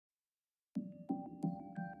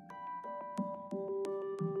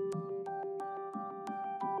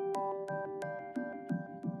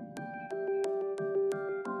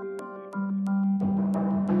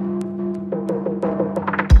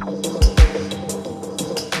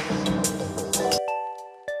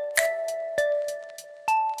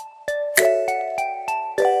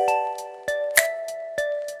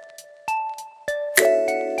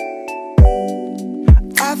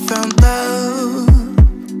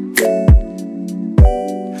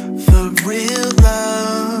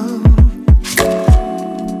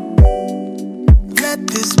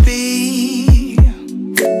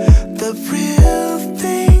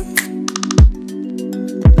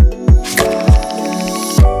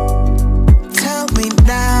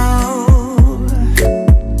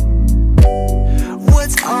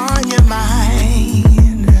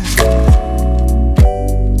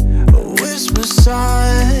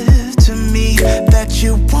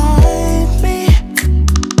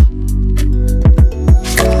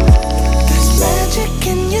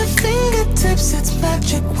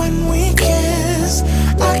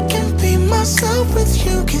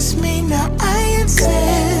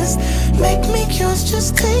yours,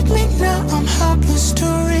 just take me now. I'm helpless to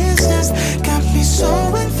resist. Got me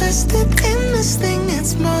so invested in this thing.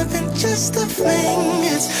 It's more than just a fling.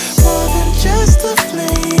 It's more than just a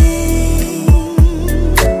fling.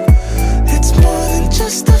 It's more than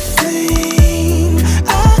just a fling.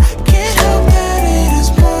 I can't help that it is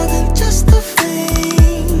more than just a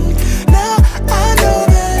fling. Now I know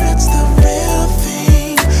that it's the real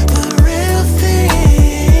thing, the real thing.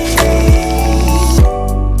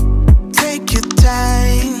 Take your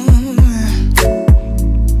time.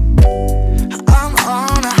 I'm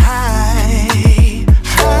on a high,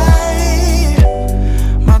 high.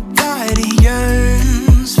 My body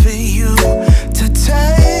yearns for you to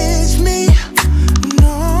touch me.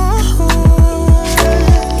 No,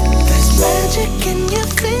 there's magic in your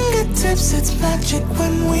fingertips. It's magic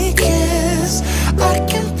when we kiss. I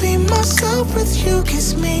can be myself with you.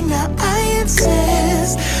 Kiss me now, I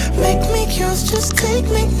insist. Make me yours, just take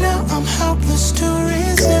me now. I'm helpless to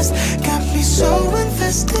resist. Got me so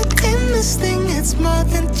invested in this thing. It's more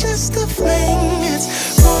than just a fling. It's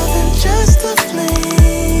more than just a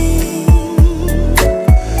fling.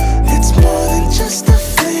 It's more than just a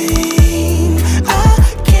fling. I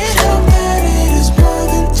can't help that it is more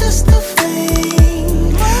than just a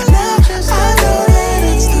fling. Now I know that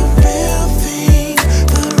it's the real thing,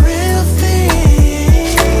 the real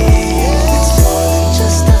thing. It's more than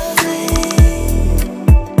just a fling.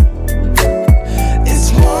 It's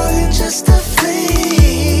more than just a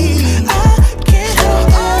fling. I can't help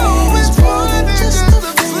that it is more than just a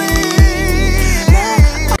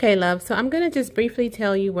fling. Okay, love, so I'm going to just briefly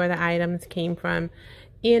tell you where the items came from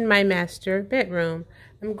in my master bedroom.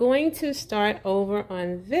 I'm going to start over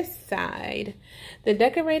on this side. The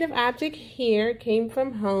decorative object here came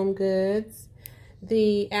from Home Goods.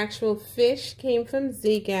 The actual fish came from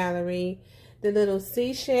Z Gallery. The little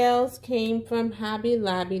seashells came from Hobby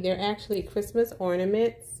Lobby. They're actually Christmas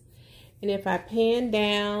ornaments. And if I pan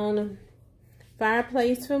down,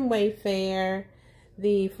 fireplace from Wayfair.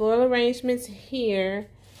 The floral arrangements here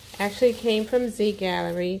actually came from Z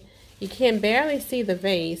Gallery. You can barely see the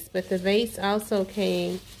vase, but the vase also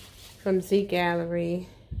came from Z Gallery.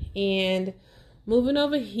 And moving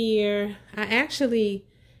over here, I actually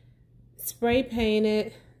spray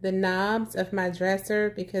painted the knobs of my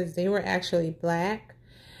dresser because they were actually black.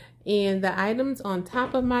 And the items on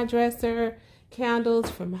top of my dresser, candles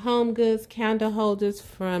from Home Goods, candle holders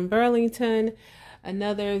from Burlington,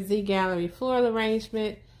 another Z Gallery floral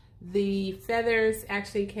arrangement. The feathers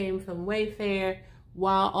actually came from Wayfair,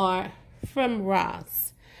 wall art from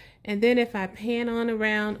Ross. And then if I pan on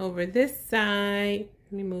around over this side,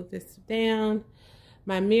 let me move this down.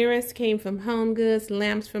 My mirrors came from Home Goods,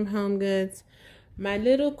 lamps from Home Goods. My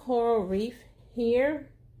little coral reef here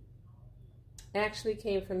actually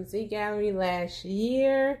came from Z Gallery last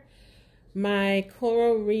year. My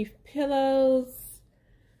coral reef pillows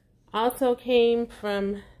also came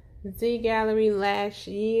from Z Gallery last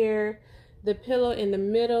year. The pillow in the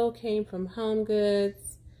middle came from Home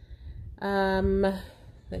Goods. Let's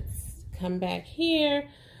come back here.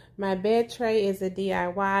 My bed tray is a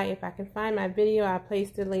DIY. If I can find my video, I'll place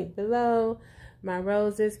the link below. My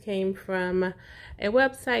roses came from a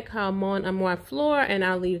website called Mon Amour Floor, and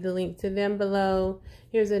I'll leave the link to them below.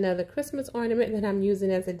 Here's another Christmas ornament that I'm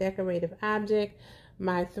using as a decorative object.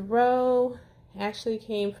 My throw actually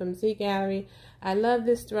came from Z Gallery. I love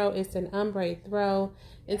this throw. It's an ombre throw.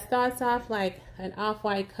 It starts off like an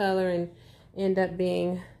off-white color and end up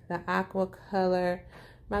being the aqua color.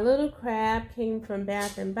 My little crab came from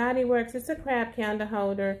Bath and Body Works. It's a crab candle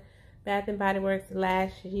holder, Bath and Body Works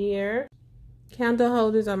last year. Candle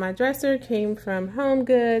holders on my dresser came from Home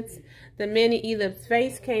Goods. The mini ellipse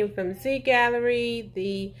vase came from Z Gallery.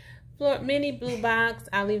 The mini blue box,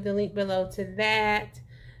 I'll leave the link below to that.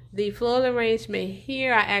 The floral arrangement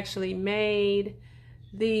here I actually made.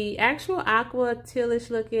 The actual aqua tealish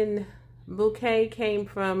looking bouquet came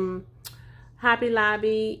from Hobby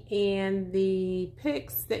Lobby, and the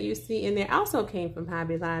picks that you see in there also came from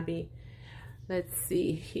Hobby Lobby. Let's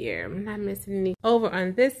see here. I'm not missing any. Over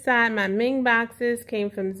on this side, my Ming boxes came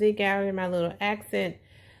from Z Gallery. My little accent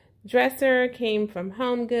dresser came from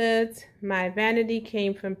Home Goods. My vanity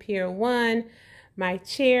came from Pier 1. My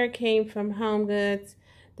chair came from Home Goods.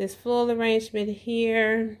 This floral arrangement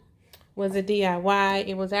here was a DIY.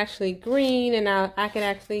 It was actually green, and I could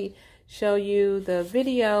actually show you the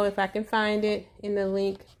video if I can find it in the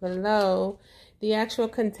link below. The actual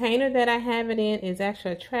container that I have it in is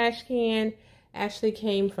actually a trash can. Actually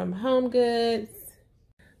came from Home Goods.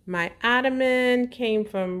 My ottoman came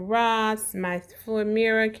from Ross. My floor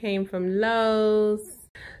mirror came from Lowe's.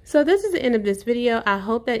 So this is the end of this video. I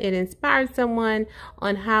hope that it inspired someone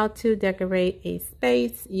on how to decorate a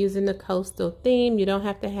space using the coastal theme. You don't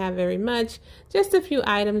have to have very much, just a few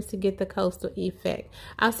items to get the coastal effect.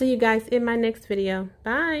 I'll see you guys in my next video.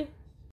 Bye.